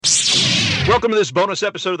Welcome to this bonus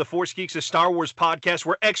episode of the Force Geeks, a Star Wars podcast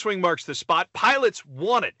where X-Wing marks the spot. Pilots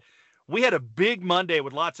want it. We had a big Monday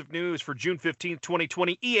with lots of news for June 15th,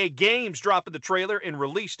 2020. EA Games dropping the trailer and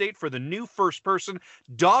release date for the new first-person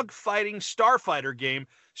dogfighting starfighter game,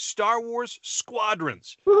 Star Wars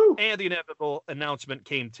Squadrons. Woo-hoo. And the inevitable announcement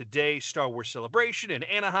came today, Star Wars Celebration in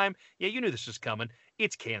Anaheim. Yeah, you knew this was coming.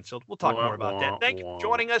 It's canceled. We'll talk more about that. Thank you for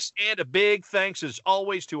joining us, and a big thanks, as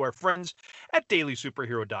always, to our friends at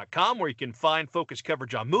dailysuperhero.com, where you can find focused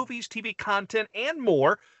coverage on movies, TV content, and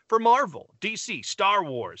more for Marvel, DC, Star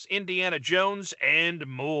Wars, Indiana Jones, and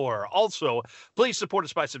more. Also, please support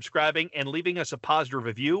us by subscribing and leaving us a positive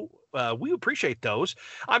review. We appreciate those.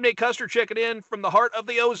 I'm Nate Custer, checking in from the heart of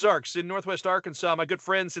the Ozarks in Northwest Arkansas. My good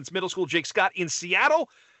friend since middle school, Jake Scott, in Seattle.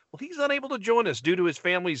 Well, he's unable to join us due to his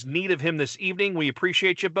family's need of him this evening. We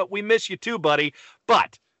appreciate you, but we miss you too, buddy.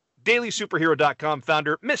 But DailySuperhero.com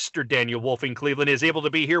founder, Mr. Daniel Wolfing Cleveland, is able to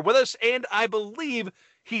be here with us, and I believe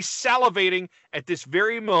he's salivating at this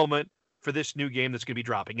very moment for this new game that's going to be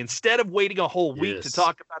dropping. Instead of waiting a whole week to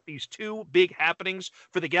talk about these two big happenings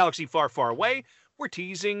for the galaxy far, far away, we're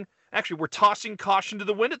tossing caution to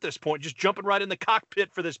the wind at this point, just jumping right in the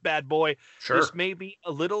cockpit for this bad boy. Sure. This may be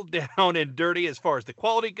a little down and dirty as far as the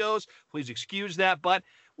quality goes. Please excuse that, but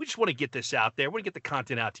we just want to get this out there. We want to get the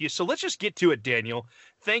content out to you. So let's just get to it, Daniel.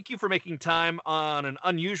 Thank you for making time on an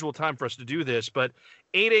unusual time for us to do this, but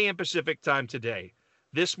 8 a.m. Pacific time today.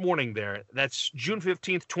 This morning there, that's June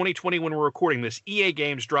 15th, 2020, when we're recording this, EA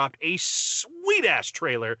Games dropped a sweet-ass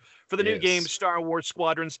trailer for the new game, Star Wars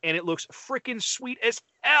Squadrons, and it looks freaking sweet as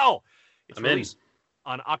hell. It's released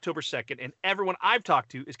on October 2nd, and everyone I've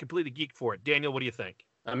talked to is completely geeked for it. Daniel, what do you think?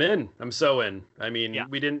 I'm in. I'm so in. I mean,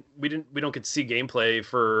 we don't get to see gameplay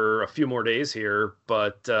for a few more days here,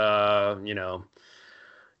 but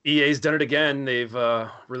EA's done it again. They've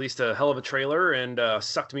released a hell of a trailer and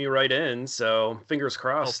sucked me right in. So fingers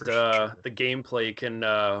crossed the gameplay can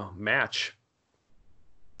match.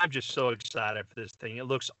 I'm just so excited for this thing. It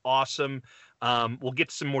looks awesome. We'll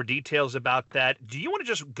get some more details about that. Do you want to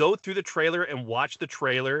just go through the trailer and watch the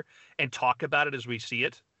trailer and talk about it as we see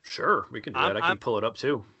it? Sure, we can do that. I can pull it up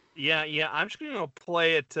too. Yeah. I'm just going to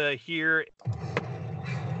play it here.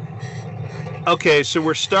 Okay, so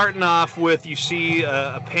we're starting off with, you see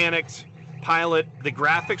a panicked pilot. The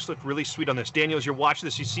graphics look really sweet on this. Daniel, as you're watching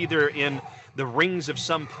this, you see they're in the rings of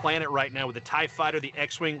some planet right now with the TIE Fighter, the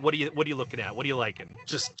X-Wing. What are you looking at? What are you liking?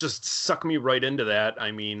 Just suck me right into that.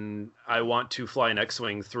 I mean, I want to fly an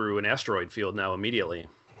X-Wing through an asteroid field now immediately.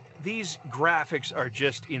 These graphics are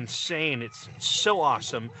just insane. It's so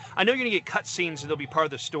awesome. I know you're going to get cutscenes and they'll be part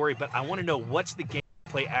of the story, but I want to know what's the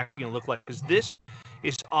gameplay actually going to look like, because this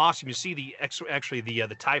is awesome. You see the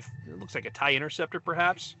TIE, it looks like a TIE interceptor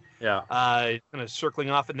perhaps. Yeah. Kind of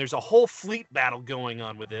circling off, and there's a whole fleet battle going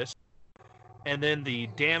on with this. And then the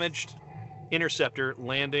damaged interceptor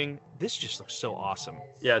landing. This just looks so awesome.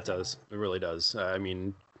 Yeah, it does. It really does. I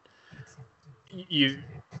mean, you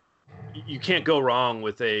can't go wrong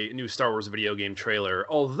with a new Star Wars video game trailer.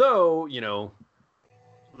 Although,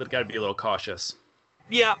 we've got to be a little cautious.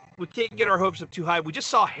 Yeah, we can't get our hopes up too high. We just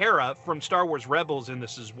saw Hera from Star Wars Rebels in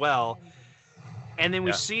this as well. And then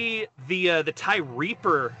we see the TIE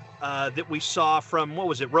Reaper that we saw from, what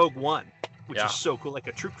was it, Rogue One, which is so cool, like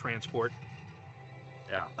a troop transport.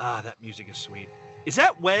 Yeah. That music is sweet. Is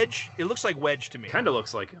that Wedge? It looks like Wedge to me. Kind of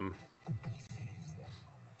looks like him.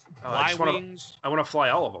 Y-Wings. I want to fly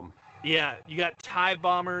all of them. Yeah, you got TIE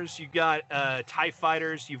bombers, you got TIE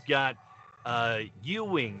fighters, you've got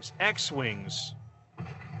U-Wings, X-Wings,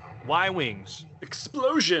 Y-Wings.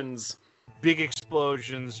 Explosions. Big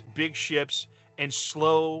explosions, big ships, and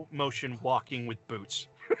slow motion walking with boots.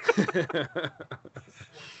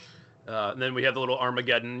 And then we have the little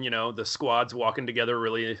Armageddon, the squads walking together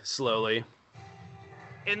really slowly.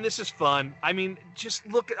 And this is fun. I mean, just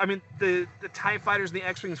look at, the TIE fighters and the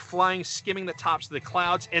X-Wings flying, skimming the tops of the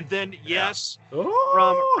clouds. And then,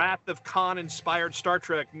 from Wrath of Khan inspired Star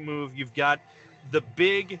Trek move, you've got the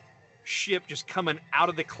big ship just coming out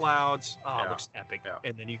of the clouds. It looks epic. Yeah.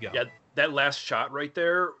 And then you go. Yeah, that last shot right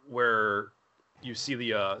there where you see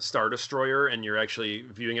the Star Destroyer and you're actually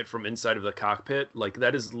viewing it from inside of the cockpit, like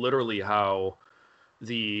that is literally how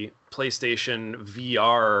the PlayStation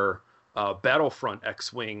VR Battlefront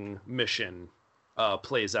X-Wing mission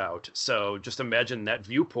plays out. So just imagine that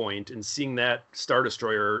viewpoint and seeing that Star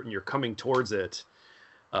Destroyer and you're coming towards it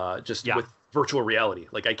with virtual reality.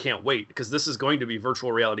 Like, I can't wait, because this is going to be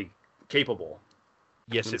virtual reality capable.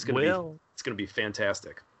 Yes, it's going to be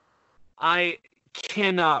fantastic.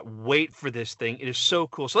 cannot wait for this thing. It is so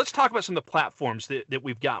cool. So let's talk about some of the platforms that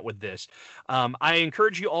we've got with this. I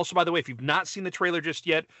encourage you also, by the way, if you've not seen the trailer just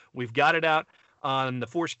yet, we've got it out on the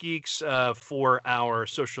Force Geeks for our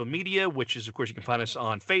social media, which is, of course, you can find us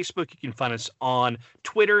on Facebook. You can find us on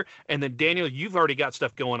Twitter. And then, Daniel, you've already got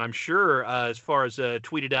stuff going, I'm sure, as far as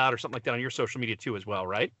tweeted out or something like that on your social media too as well,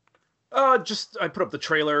 right? Just I put up the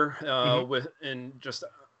trailer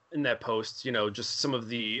in that post, just some of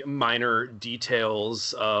the minor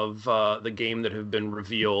details of the game that have been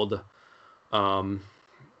revealed. Let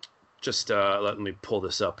me pull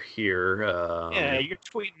this up here. Yeah, you're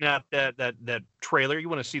tweeting out that trailer. You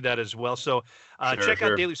want to see that as well. So check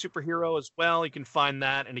out Daily Superhero as well. You can find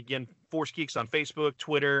that. And again, Force Geeks on Facebook,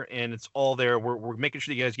 Twitter, and it's all there. We're making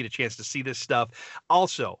sure you guys get a chance to see this stuff.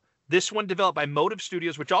 Also, this one developed by Motive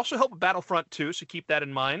Studios, which also helped Battlefront 2, so keep that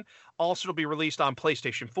in mind. Also, it'll be released on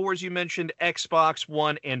PlayStation 4, as you mentioned, Xbox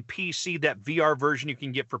One, and PC. That VR version you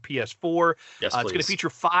can get for PS4. Yes, it's going to feature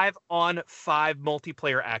 5-on-5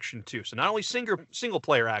 multiplayer action, too. So not only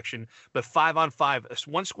single-player action, but 5-on-5,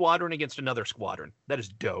 one squadron against another squadron. That is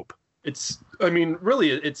dope. It's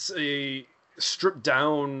a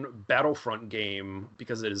stripped-down Battlefront game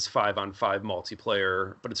because it is 5-on-5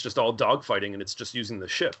 multiplayer, but it's just all dogfighting, and it's just using the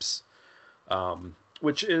ships.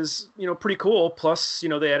 Which is, pretty cool. Plus,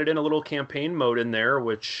 they added in a little campaign mode in there,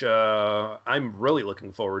 which I'm really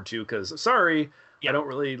looking forward to because, I don't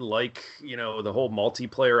really like, the whole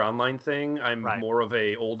multiplayer online thing. I'm more of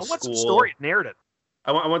a old school. I want some story narrative.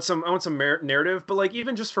 I want some narrative, but like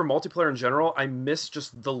even just for multiplayer in general, I miss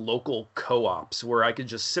just the local co-ops where I could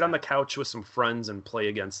just sit on the couch with some friends and play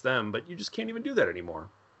against them, but you just can't even do that anymore.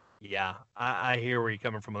 Yeah, I hear where you're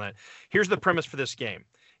coming from on that. Here's the premise for this game.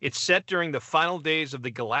 It's set during the final days of the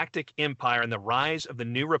Galactic Empire and the rise of the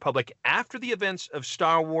New Republic after the events of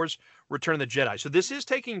Star Wars Return of the Jedi. So this is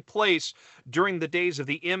taking place during the days of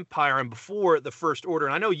the Empire and before the First Order.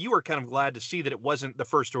 And I know you were kind of glad to see that it wasn't the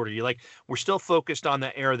First Order. You're like, we're still focused on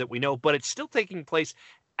the era that we know, but it's still taking place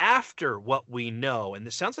after what we know. And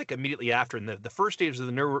this sounds like immediately after. And the first days of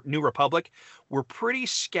the New Republic were pretty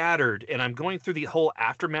scattered. And I'm going through the whole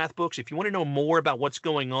Aftermath books. If you want to know more about what's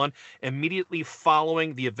going on immediately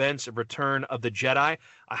following the events of Return of the Jedi,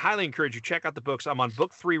 I highly encourage you check out the books. I'm on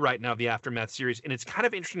book 3 right now of the Aftermath series, and it's kind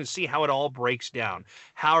of interesting to see how it all breaks down,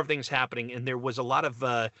 how everything's happening. And there was a lot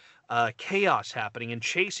of chaos happening and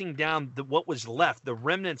chasing down what was left, the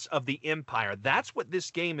remnants of the Empire. That's what this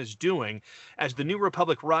game is doing. As the New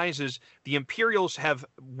Republic rises, the Imperials have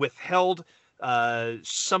withheld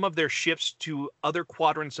some of their ships to other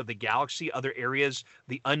quadrants of the galaxy, other areas,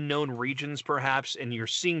 the unknown regions perhaps, and you're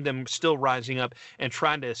seeing them still rising up and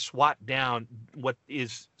trying to swat down what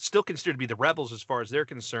is still considered to be the rebels as far as they're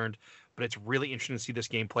concerned. But it's really interesting to see this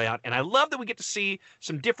game play out. And I love that we get to see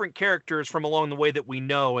some different characters from along the way that we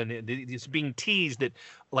know. And it's being teased that,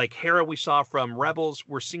 like Hera we saw from Rebels,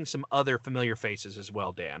 we're seeing some other familiar faces as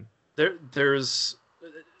well, Dan. It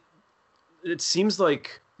seems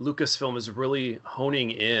like Lucasfilm is really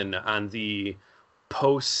honing in on the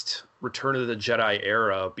post Return of the Jedi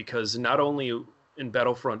era, because not only in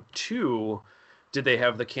Battlefront 2 did they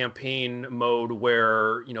have the campaign mode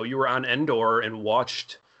where, you were on Endor and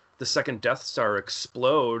watched the second Death Star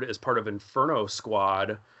explode as part of Inferno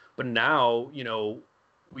Squad, but now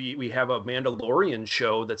we have a Mandalorian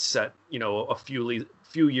show that's set a few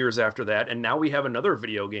years after that, and now we have another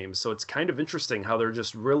video game. So it's kind of interesting how they're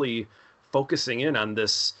just really focusing in on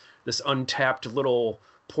this untapped little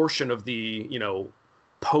portion of the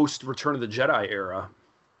post Return of the Jedi era.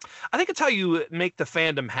 I think it's how you make the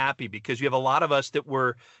fandom happy, because you have a lot of us that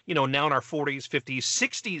were, now in our 40s, 50s,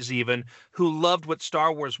 60s even, who loved what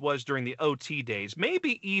Star Wars was during the OT days,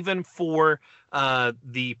 maybe even for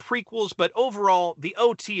the prequels, but overall, the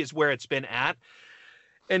OT is where it's been at.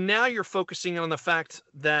 And now you're focusing on the fact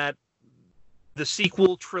that the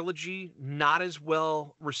sequel trilogy, not as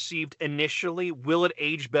well received initially. Will it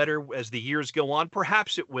age better as the years go on?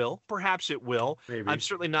 Perhaps it will. Perhaps it will. Maybe. I'm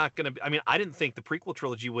certainly not going to. I didn't think the prequel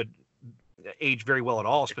trilogy would age very well at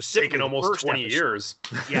all. Specifically, it's taken almost 20 years.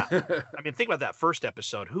 Yeah. Think about that first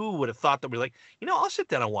episode. Who would have thought that we're like, I'll sit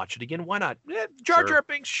down and watch it again. Why not? Jar Jar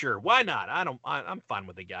Binks, sure. Why not? I'm fine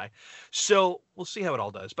with the guy. So we'll see how it all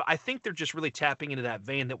does. But I think they're just really tapping into that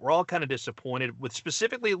vein that we're all kind of disappointed with.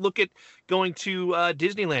 Specifically, look at going to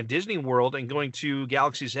Disneyland, Disney World, and going to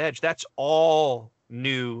Galaxy's Edge. That's all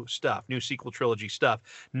new stuff, new sequel trilogy stuff.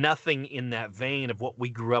 Nothing in that vein of what we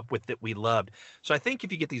grew up with that we loved. So I think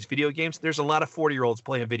if you get these video games, there's a lot of 40-year-olds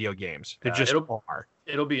playing video games. They just are.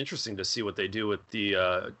 It'll be interesting to see what they do with the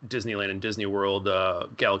Disneyland and Disney World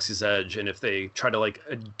Galaxy's Edge, and if they try to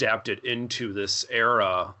adapt it into this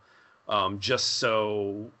era just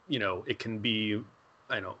so, it can be,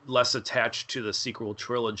 less attached to the sequel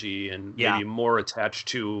trilogy and maybe more attached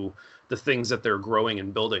to the things that they're growing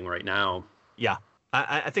and building right now. Yeah.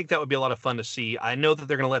 I think that would be a lot of fun to see. I know that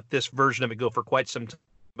they're going to let this version of it go for quite some time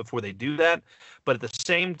before they do that, but at the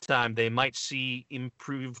same time, they might see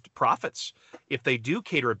improved profits if they do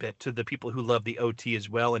cater a bit to the people who love the OT as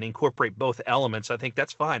well and incorporate both elements. I think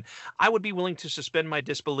that's fine. I would be willing to suspend my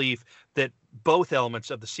disbelief that both elements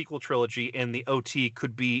of the sequel trilogy and the OT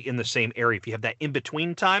could be in the same area. If you have that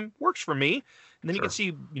in-between time, works for me. And then you can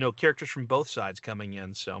see, characters from both sides coming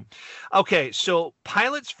in. So, okay, so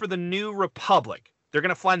pilots for the New Republic. They're going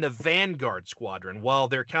to fly in the Vanguard Squadron, while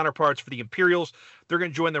their counterparts for the Imperials, they're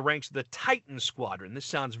going to join the ranks of the Titan Squadron. This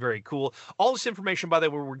sounds very cool. All this information, by the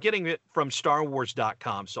way, we're getting it from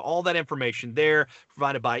StarWars.com. So all that information there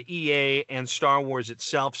provided by EA and Star Wars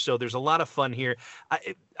itself. So there's a lot of fun here.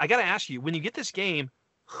 I got to ask you, when you get this game,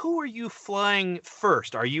 who are you flying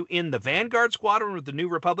first? Are you in the Vanguard Squadron with the New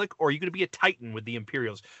Republic, or are you going to be a Titan with the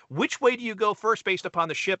Imperials? Which way do you go first based upon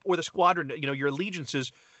the ship or the squadron, your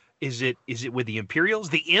allegiances? Is it with the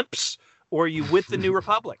Imperials, the Imps, or are you with the New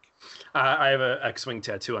Republic? I have an X-wing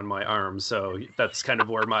tattoo on my arm, so that's kind of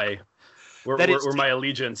where my where my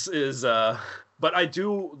allegiance is. But I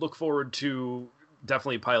do look forward to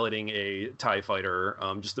definitely piloting a TIE fighter.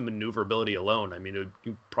 Just the maneuverability alone. I mean,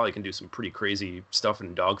 you probably can do some pretty crazy stuff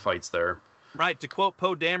in dogfights there. Right. To quote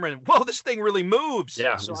Poe Dameron, "Whoa, this thing really moves."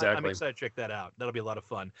 Yeah, so exactly. I'm excited to check that out. That'll be a lot of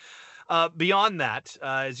fun. Beyond that,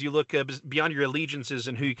 as you look beyond your allegiances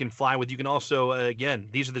and who you can fly with, you can also, again,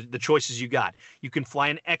 these are the choices you got. You can fly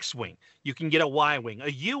an X-Wing. You can get a Y-Wing.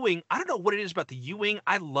 A U-Wing, I don't know what it is about the U-Wing.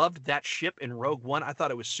 I loved that ship in Rogue One. I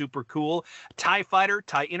thought it was super cool. TIE Fighter,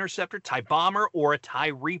 TIE Interceptor, TIE Bomber, or a TIE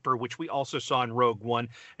Reaper, which we also saw in Rogue One,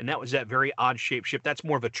 and that was that very odd-shaped ship. That's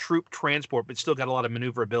more of a troop transport, but still got a lot of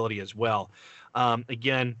maneuverability as well.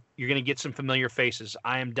 Again, you're going to get some familiar faces.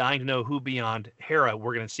 I am dying to know who beyond Hera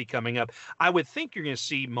we're going to see coming up. I would think you're going to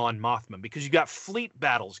see Mon Mothma because you got fleet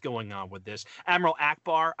battles going on with this. Admiral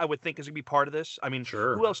Akbar, I would think, is going to be part of this. I mean,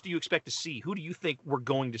 Who else do you expect to see? Who do you think we're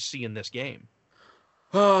going to see in this game?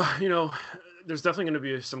 There's definitely going to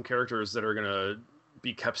be some characters that are going to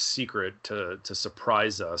be kept secret to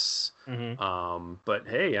surprise us. Mm-hmm. But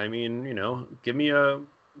hey, I mean, give me a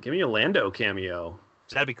Lando cameo.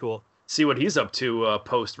 That'd be cool. See what he's up to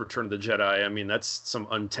post Return of the Jedi. I mean, that's some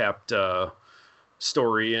untapped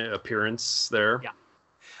story appearance there. Yeah,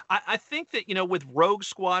 I think that with Rogue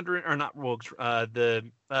Squadron, or not Rogue,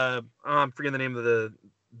 I'm forgetting the name of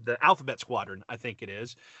the Alphabet Squadron. I think it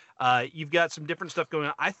is. You've got some different stuff going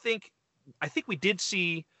on. I think we did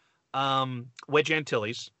see Wedge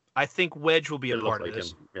Antilles. I think Wedge will be a part of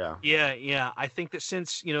this. Yeah. I think that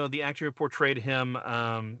since the actor who portrayed him.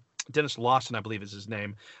 Dennis Lawson, I believe is his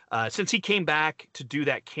name. Since he came back to do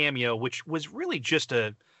that cameo, which was really just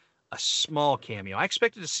a small cameo. I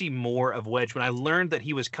expected to see more of Wedge when I learned that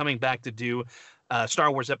he was coming back to do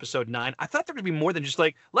Star Wars Episode 9. I thought there would be more than just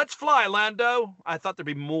like, let's fly, Lando. I thought there'd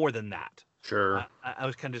be more than that. Sure. I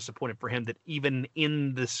was kind of disappointed for him that even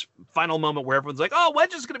in this final moment where everyone's like, oh,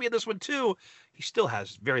 Wedge is going to be in this one too, he still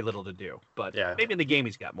has very little to do. But maybe in the game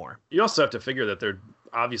he's got more. You also have to figure that they're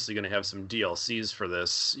obviously going to have some DLCs for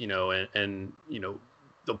this, and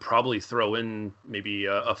they'll probably throw in maybe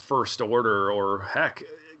a First Order, or heck,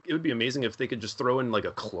 it would be amazing if they could just throw in like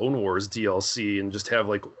a Clone Wars DLC and just have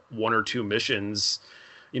like one or two missions,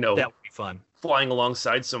 that would be fun. Flying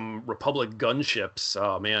alongside some Republic gunships.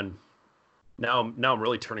 Oh man. Now I'm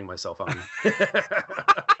really turning myself on.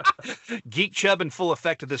 Geek Chub in full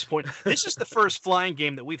effect at this point. This is the first flying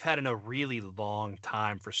game that we've had in a really long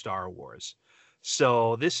time for Star Wars.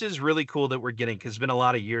 So this is really cool that we're getting, because it's been a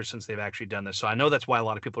lot of years since they've actually done this. So I know that's why a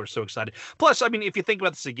lot of people are so excited. Plus, I mean, if you think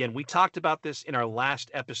about this again, we talked about this in our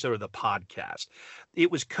last episode of the podcast.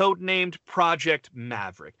 It was codenamed Project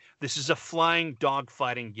Maverick. This is a flying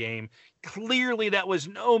dogfighting game. Clearly, that was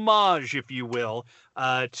an homage, if you will,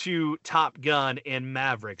 to Top Gun and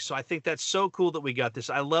Maverick. So I think that's so cool that we got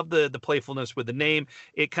this. I love the playfulness with the name.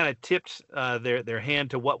 It kind of tipped their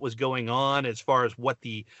hand to what was going on as far as what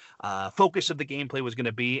the focus of the gameplay was going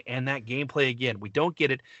to be. And that gameplay, again, we don't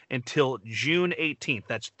get it until June 18th.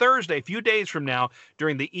 That's Thursday, a few days from now,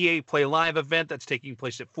 during the EA Play Live event that's taking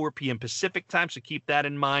place at 4 p.m. Pacific time. So keep that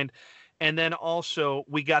in mind. And then also,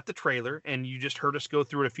 we got the trailer, and you just heard us go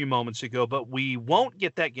through it a few moments ago, but we won't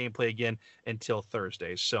get that gameplay again until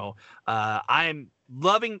Thursday. So I'm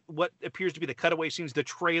loving what appears to be the cutaway scenes, the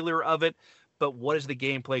trailer of it, but what is the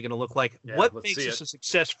gameplay going to look like? Yeah, what makes this a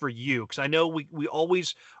success for you? Because I know we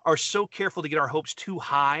always are so careful to get our hopes too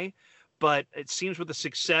high, but it seems with the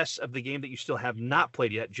success of the game that you still have not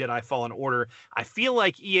played yet, Jedi Fallen Order, I feel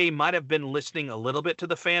like EA might have been listening a little bit to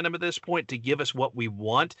the fandom at this point to give us what we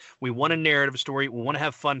want. We want a narrative story. We want to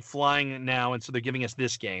have fun flying now, and so they're giving us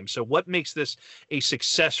this game. So what makes this a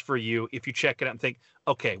success for you if you check it out and think,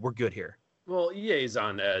 okay, we're good here? Well, EA's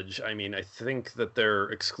on edge. I mean, I think that their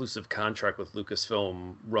exclusive contract with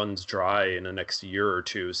Lucasfilm runs dry in the next year or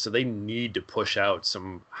two, so they need to push out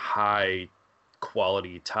some high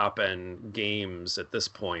quality top end games at this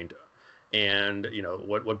point. And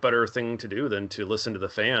what better thing to do than to listen to the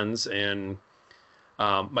fans? And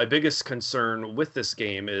my biggest concern with this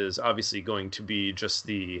game is obviously going to be just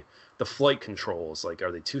the flight controls. Like,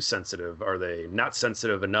 are they too sensitive? Are they not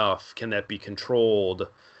sensitive enough? Can that be controlled?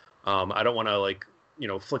 I don't want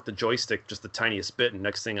to flick the joystick just the tiniest bit, and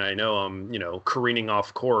next thing I know, I'm careening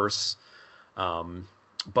off course.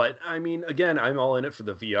 But I mean, again, I'm all in it for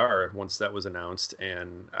the VR once that was announced,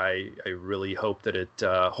 and I really hope that it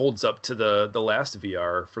holds up to the last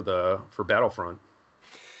VR for Battlefront.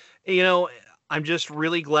 I'm just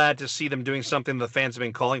really glad to see them doing something the fans have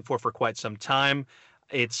been calling for quite some time.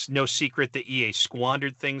 It's no secret that EA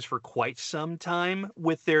squandered things for quite some time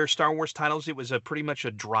with their Star Wars titles. It was pretty much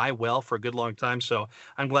a dry well for a good long time, so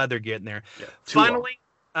I'm glad they're getting there. Yeah, finally,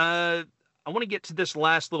 I want to get to this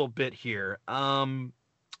last little bit here.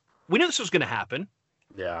 We knew this was going to happen.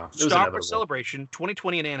 Yeah. Star Wars Celebration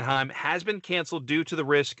 2020 in Anaheim has been canceled due to the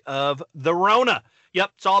risk of the Rona.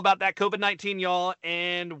 Yep, it's all about that COVID-19, y'all.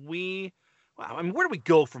 And where do we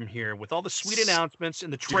go from here with all the sweet announcements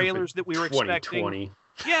and the trailers that we were expecting?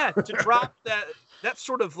 Yeah, to drop that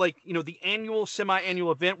sort of the annual,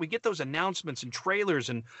 semi-annual event. We get those announcements and trailers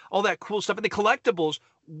and all that cool stuff. And the collectibles,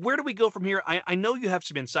 where do we go from here? I know you have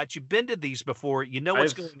some insights. You've been to these before. You know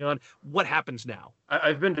what's going on. What happens now?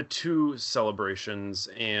 I've been to 2 celebrations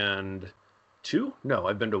and 2? No,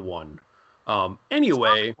 I've been to 1.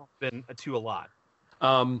 Anyway. I've been to a lot.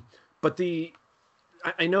 But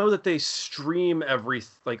I know that they stream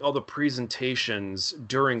all the presentations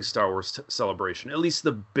during Star Wars Celebration, at least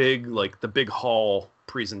the big hall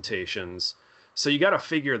presentations. So you got to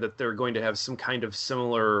figure that they're going to have some kind of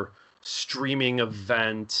similar streaming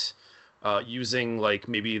event using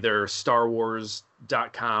maybe their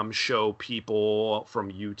StarWars.com show people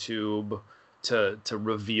from YouTube to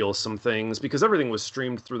reveal some things, because everything was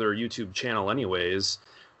streamed through their YouTube channel anyways.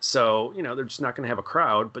 So, they're just not going to have a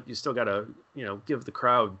crowd, but you still got to, give the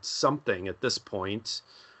crowd something at this point.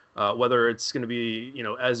 Whether it's going to be,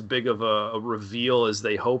 as big of a reveal as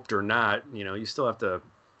they hoped or not, you still have to,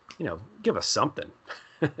 give us something.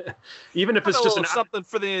 Even if it's just something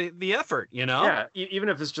for the effort, Yeah, even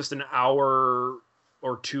if it's just an hour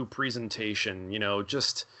or 2 presentation,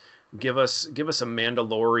 just give us a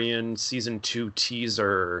Mandalorian season 2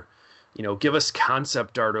 teaser. Give us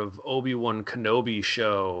concept art of Obi-Wan Kenobi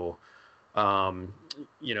show,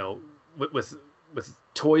 with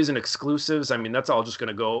toys and exclusives. I mean, that's all just going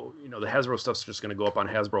to go, the Hasbro stuff's just going to go up on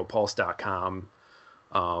HasbroPulse.com.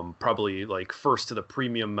 Probably first to the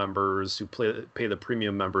premium members who pay the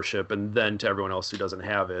premium membership, and then to everyone else who doesn't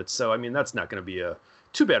have it. So, I mean, that's not going to be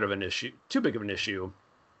too big of an issue.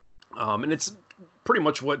 And it's pretty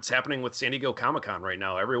much what's happening with San Diego Comic-Con right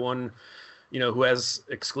now. Everyone, who has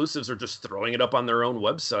exclusives are just throwing it up on their own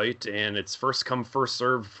website, and it's first come, first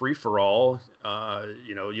served, free for all.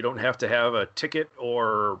 You don't have to have a ticket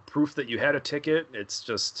or proof that you had a ticket. It's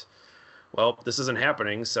just, well, this isn't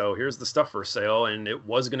happening, so here's the stuff for sale. And it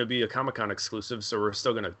was going to be a Comic-Con exclusive, so we're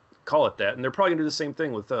still going to call it that. And they're probably going to do the same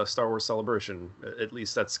thing with Star Wars Celebration. At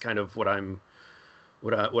least that's kind of what I'm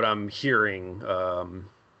hearing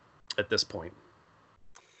at this point.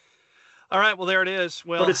 All right, well, there it is.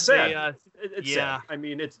 Well, but it's sad. It's sad. I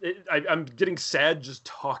mean, I'm getting sad just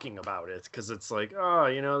talking about it, because it's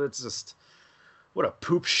it's just what a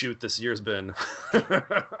poop shoot this year's been.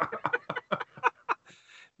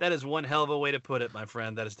 That is one hell of a way to put it, my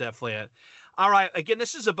friend. That is definitely it. All right. Again,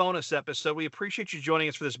 this is a bonus episode. We appreciate you joining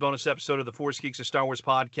us for this bonus episode of the Force Geeks, a Star Wars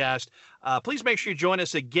podcast. Please make sure you join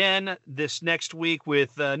us again this next week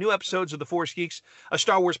with new episodes of the Force Geeks, a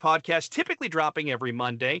Star Wars podcast, typically dropping every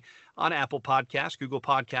Monday on Apple Podcasts, Google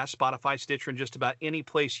Podcasts, Spotify, Stitcher, and just about any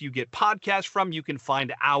place you get podcasts from. You can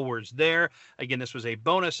find ours there. Again, this was a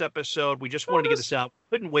bonus episode. We just wanted to get this out.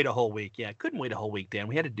 Couldn't wait a whole week. Yeah, couldn't wait a whole week, Dan.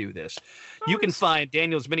 We had to do this. You can find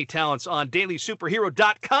Daniel's many talents on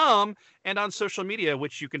dailysuperhero.com and on social media,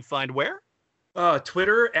 which you can find where?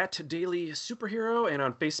 Twitter @DailySuperhero, and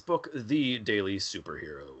on Facebook, The Daily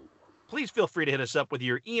Superhero. Please feel free to hit us up with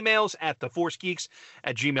your emails at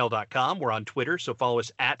theforcegeeks@gmail.com. We're on Twitter, so follow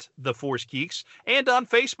us @theforcegeeks. And on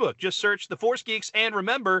Facebook, just search The Force Geeks. And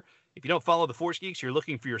remember, If you don't follow the Force Geeks, you're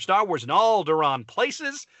looking for your Star Wars in Alderaan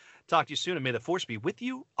places. Talk to you soon, and may the Force be with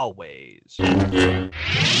you always.